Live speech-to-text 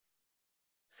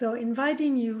So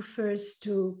inviting you first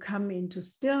to come into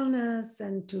stillness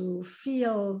and to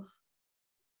feel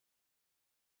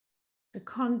the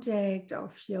contact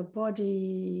of your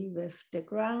body with the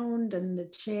ground and the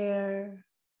chair.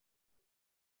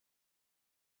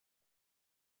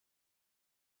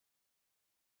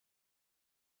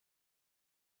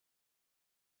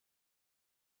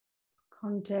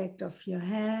 Contact of your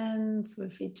hands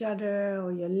with each other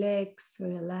or your legs or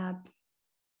your lap.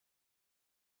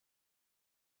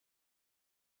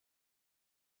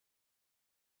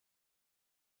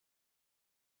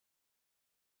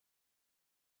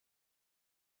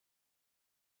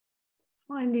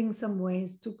 Finding some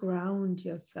ways to ground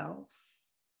yourself.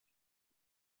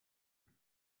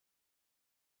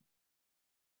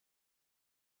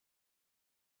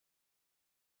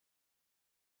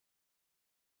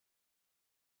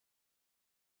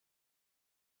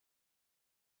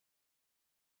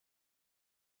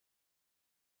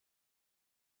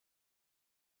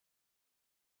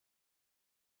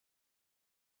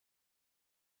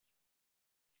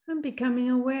 And becoming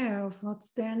aware of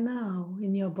what's there now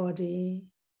in your body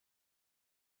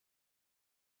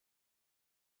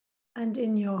and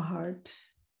in your heart.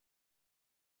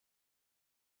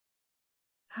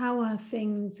 How are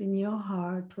things in your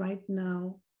heart right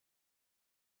now?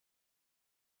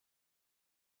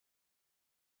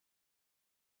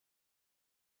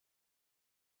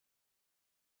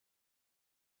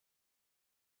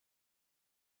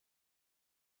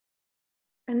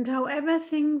 And however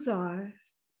things are,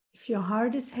 if your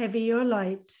heart is heavy or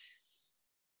light,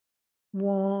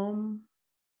 warm,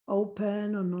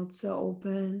 open or not so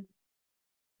open,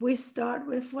 we start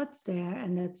with what's there,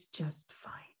 and that's just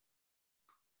fine.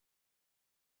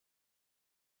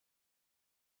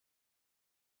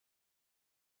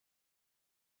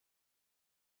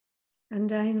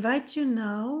 And I invite you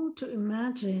now to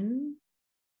imagine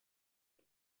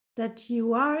that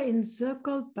you are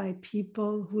encircled by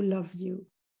people who love you.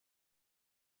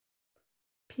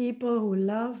 People who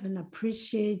love and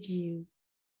appreciate you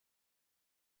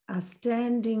are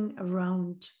standing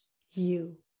around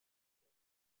you.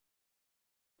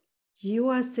 You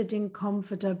are sitting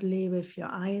comfortably with your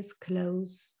eyes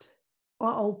closed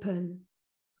or open,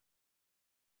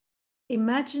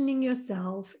 imagining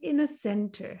yourself in a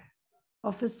center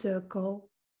of a circle.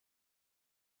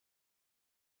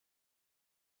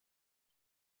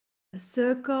 A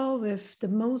circle with the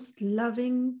most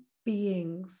loving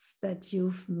beings that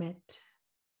you've met.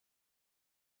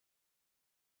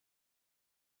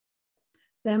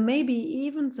 There may be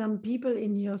even some people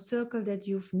in your circle that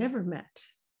you've never met,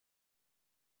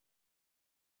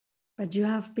 but you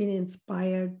have been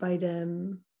inspired by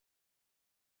them.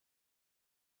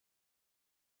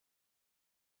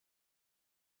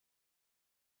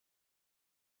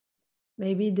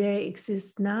 Maybe they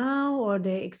exist now, or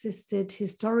they existed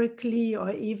historically,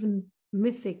 or even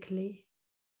mythically.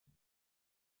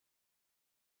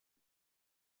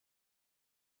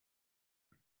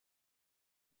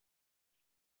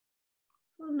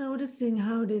 So noticing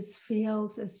how this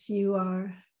feels as you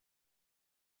are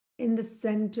in the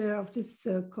center of this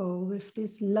circle with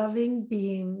these loving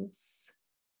beings,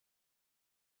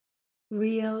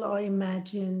 real or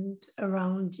imagined,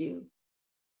 around you.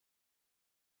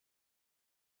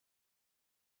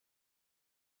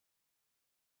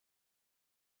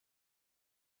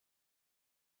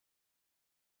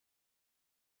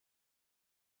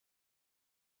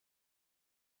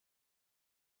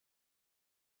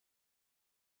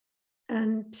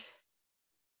 And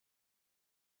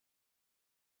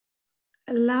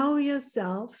allow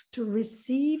yourself to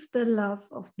receive the love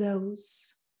of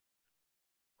those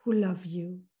who love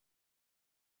you,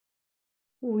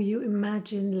 who you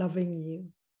imagine loving you.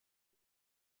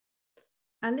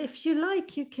 And if you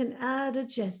like, you can add a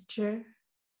gesture.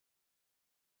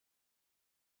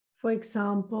 For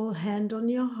example, hand on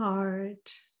your heart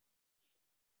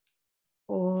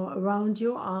or around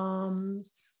your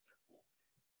arms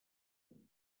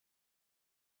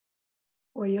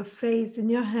or your face in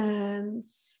your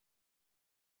hands.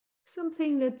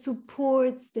 Something that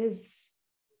supports this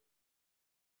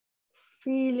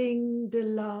feeling the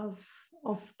love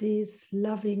of these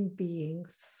loving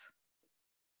beings.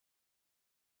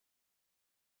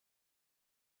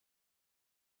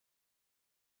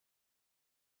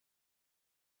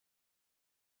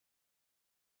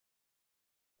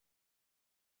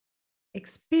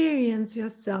 Experience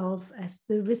yourself as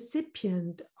the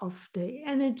recipient of the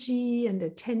energy and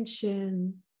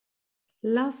attention,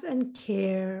 love and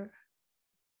care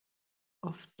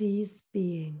of these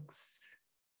beings.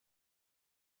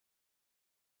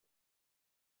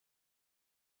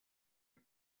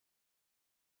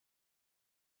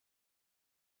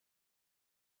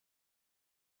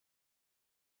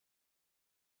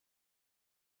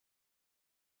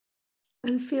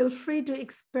 And feel free to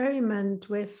experiment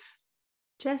with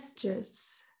gestures,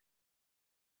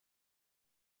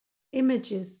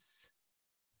 images,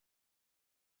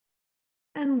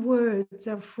 and words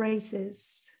or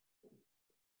phrases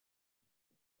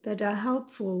that are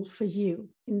helpful for you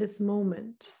in this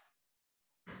moment.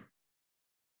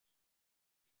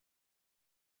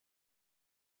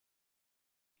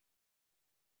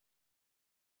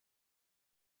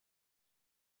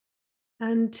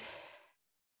 And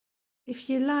if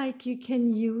you like, you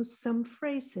can use some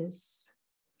phrases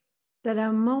that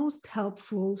are most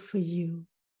helpful for you.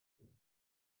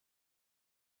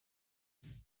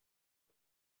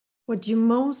 What you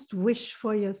most wish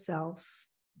for yourself.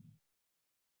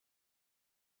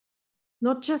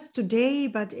 Not just today,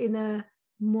 but in a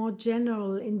more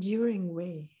general, enduring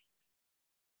way.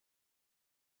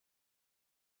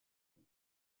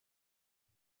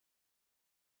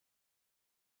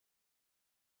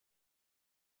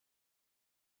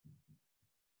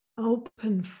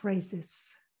 Open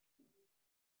phrases.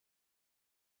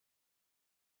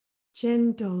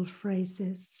 Gentle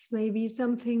phrases. Maybe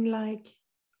something like,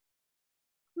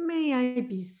 may I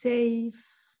be safe.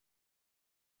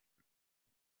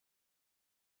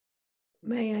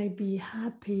 May I be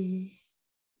happy.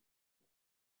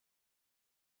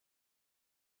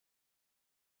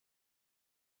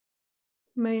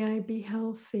 May I be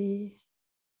healthy.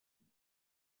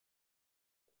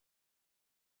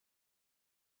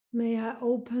 May I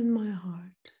open my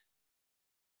heart.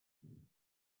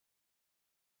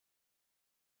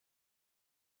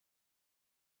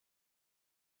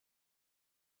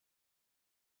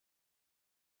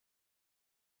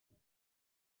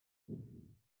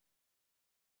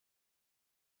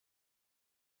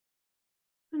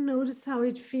 And notice how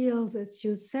it feels as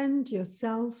you send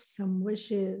yourself some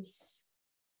wishes,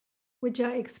 which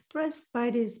are expressed by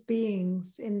these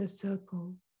beings in the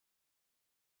circle.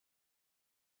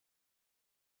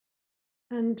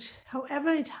 And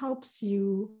however it helps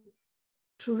you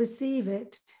to receive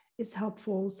it is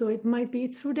helpful. So it might be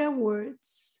through their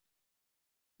words.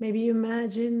 Maybe you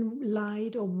imagine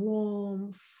light or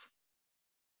warmth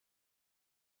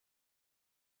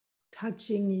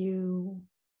touching you,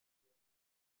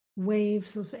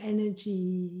 waves of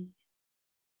energy.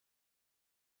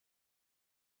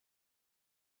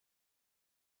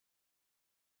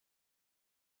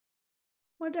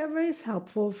 Whatever is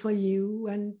helpful for you,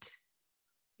 and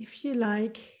if you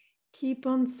like, keep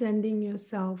on sending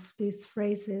yourself these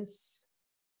phrases.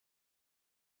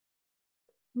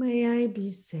 May I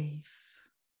be safe.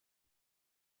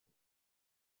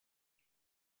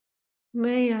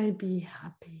 May I be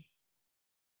happy.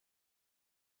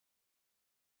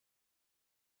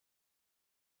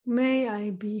 May I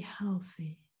be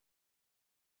healthy.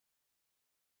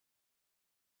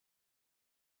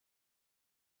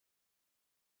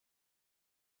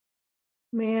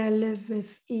 May I live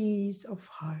with ease of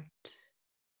heart.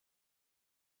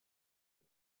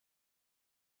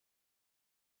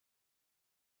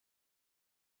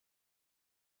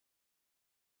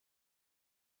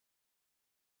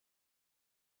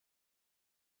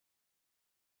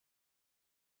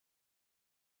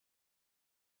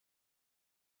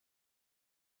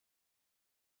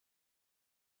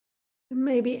 And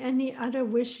maybe any other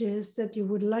wishes that you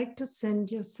would like to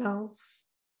send yourself.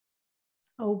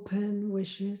 Open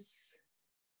wishes.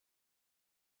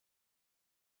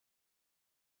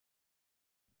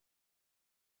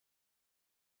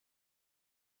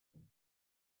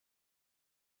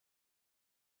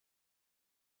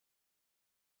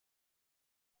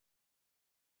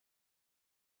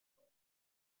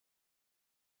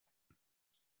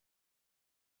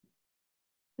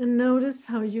 And notice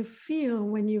how you feel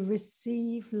when you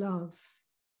receive love.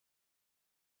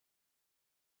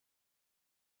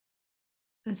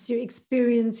 As you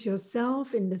experience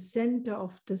yourself in the center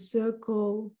of the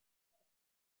circle,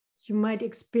 you might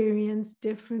experience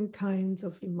different kinds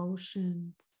of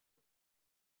emotions.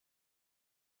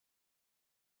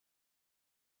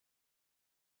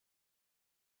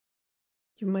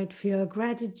 You might feel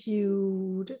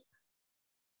gratitude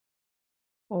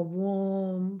or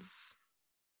warmth,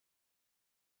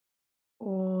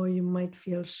 or you might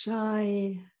feel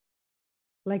shy,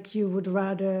 like you would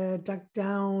rather duck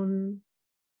down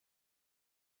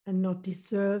and not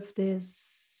deserve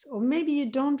this, or maybe you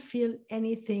don't feel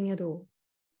anything at all.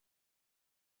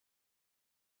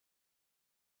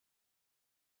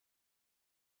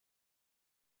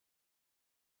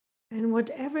 And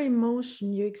whatever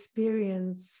emotion you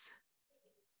experience,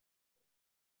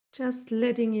 just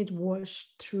letting it wash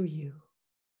through you.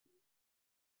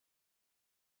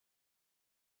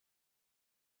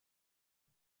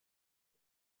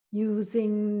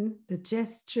 using the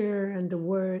gesture and the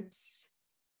words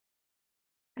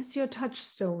as your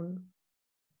touchstone.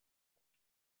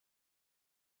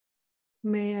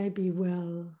 May I be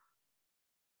well.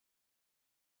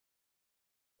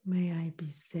 May I be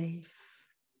safe.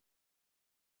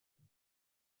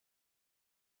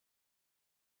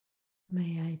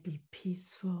 May I be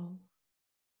peaceful.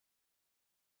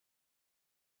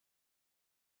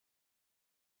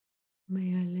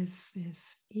 May I live with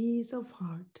ease of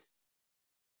heart.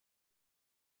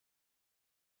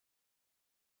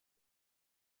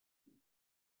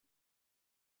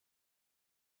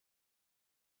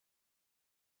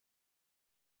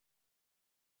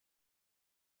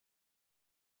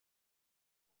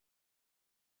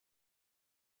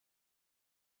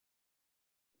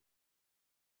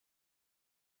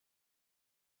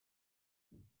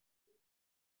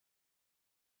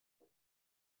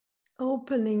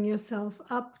 Opening yourself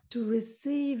up to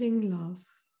receiving love.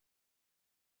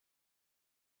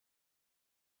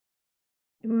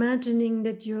 Imagining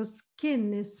that your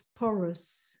skin is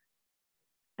porous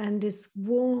and this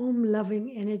warm,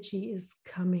 loving energy is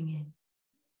coming in.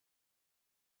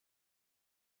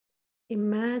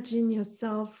 Imagine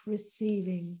yourself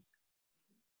receiving.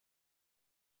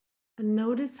 And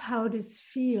notice how this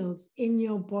feels in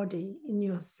your body, in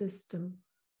your system.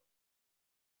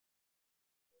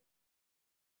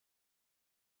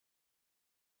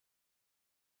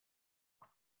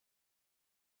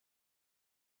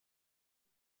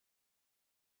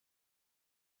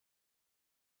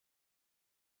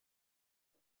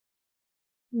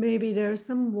 Maybe there's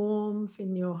some warmth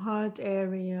in your heart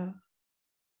area,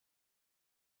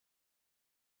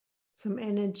 some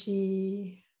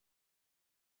energy,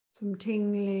 some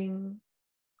tingling,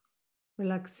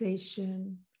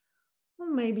 relaxation, or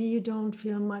maybe you don't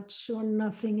feel much or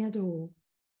nothing at all.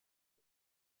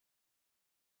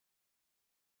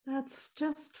 That's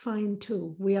just fine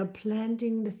too. We are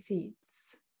planting the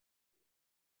seeds.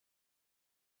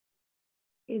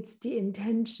 It's the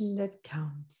intention that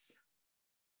counts.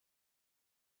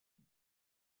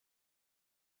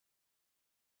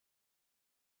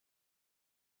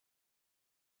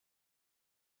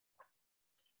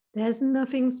 There's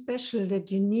nothing special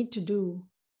that you need to do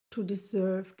to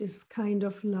deserve this kind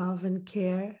of love and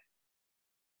care.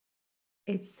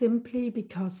 It's simply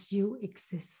because you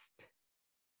exist.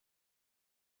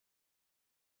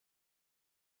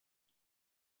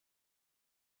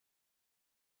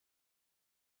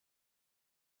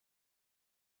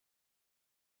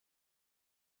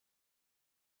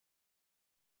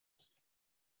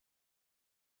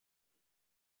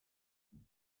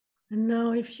 And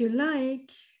now, if you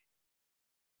like,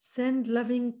 send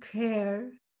loving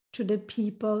care to the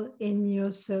people in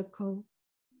your circle.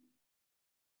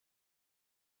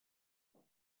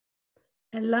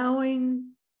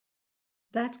 Allowing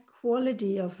that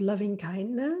quality of loving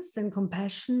kindness and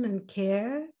compassion and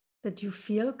care that you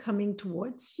feel coming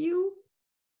towards you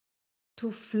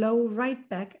to flow right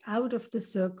back out of the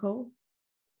circle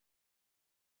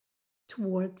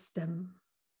towards them.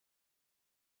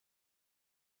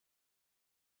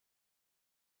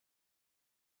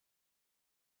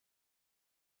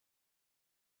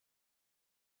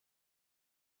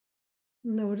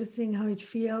 Noticing how it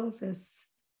feels as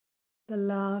the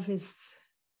love is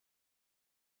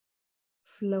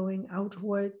flowing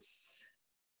outwards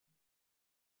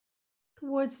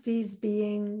towards these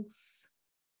beings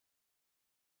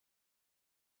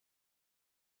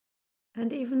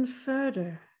and even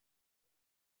further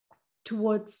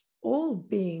towards all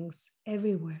beings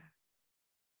everywhere.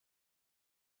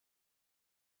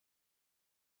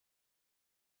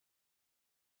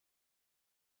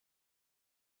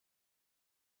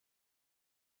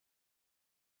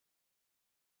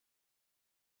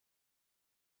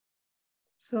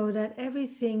 So that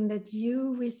everything that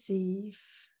you receive,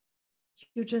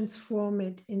 you transform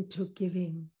it into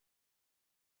giving.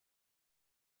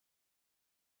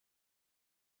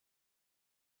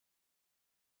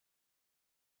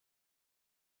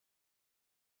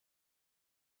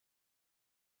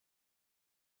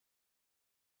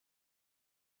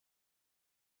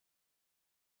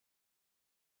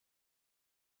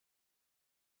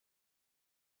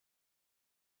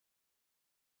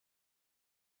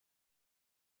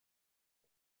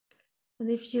 And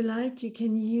if you like, you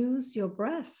can use your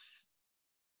breath,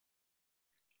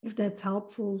 if that's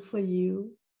helpful for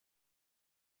you,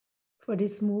 for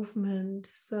this movement.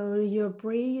 So you're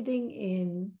breathing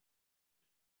in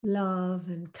love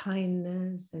and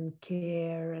kindness and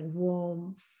care and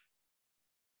warmth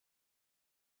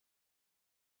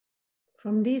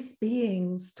from these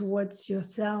beings towards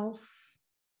yourself.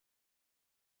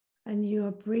 And you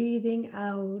are breathing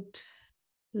out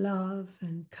love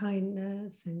and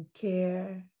kindness and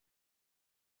care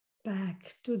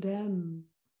back to them.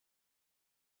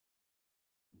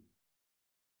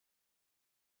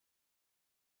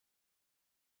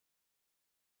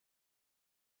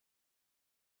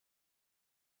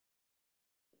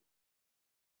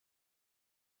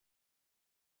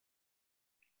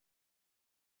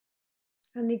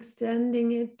 And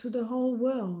extending it to the whole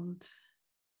world.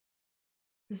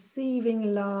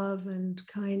 Receiving love and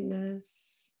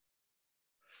kindness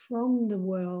from the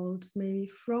world, maybe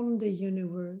from the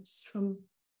universe, from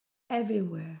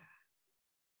everywhere.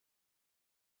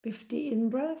 With the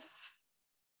in-breath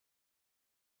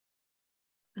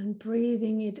and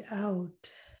breathing it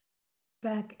out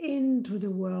back into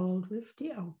the world with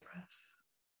the out-breath.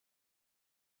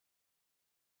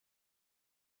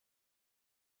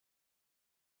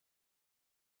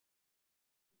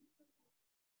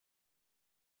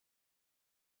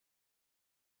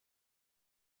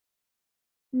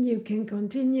 You can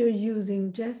continue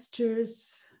using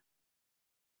gestures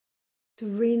to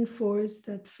reinforce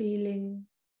that feeling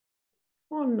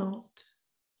or not,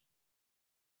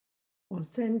 or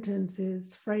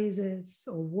sentences, phrases,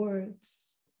 or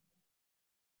words.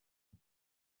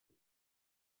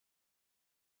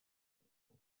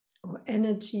 Or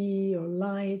energy, or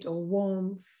light, or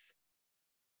warmth.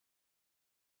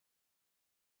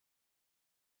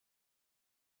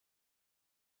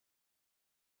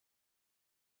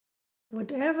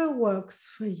 Whatever works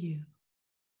for you.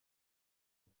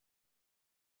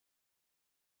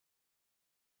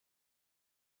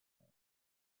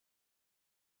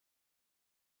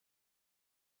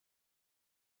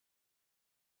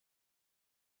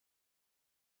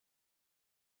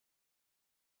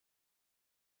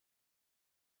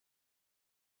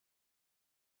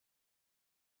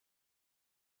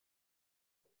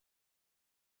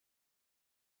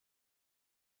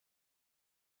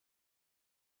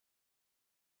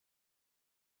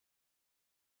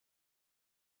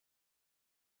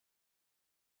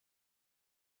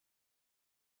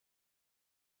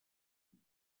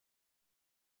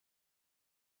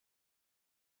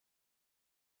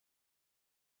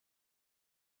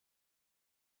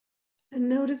 And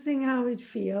noticing how it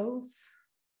feels,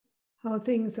 how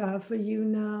things are for you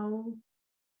now.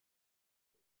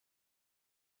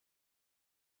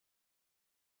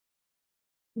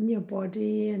 In your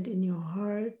body and in your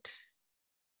heart.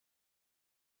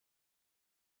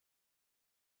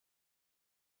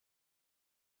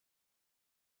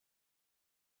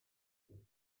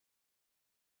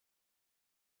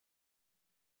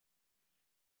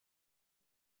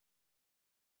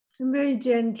 And very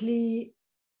gently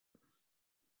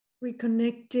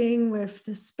reconnecting with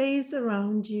the space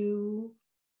around you.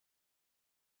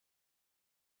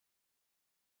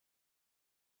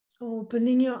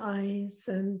 Opening your eyes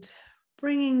and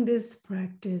bringing this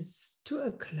practice to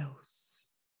a close.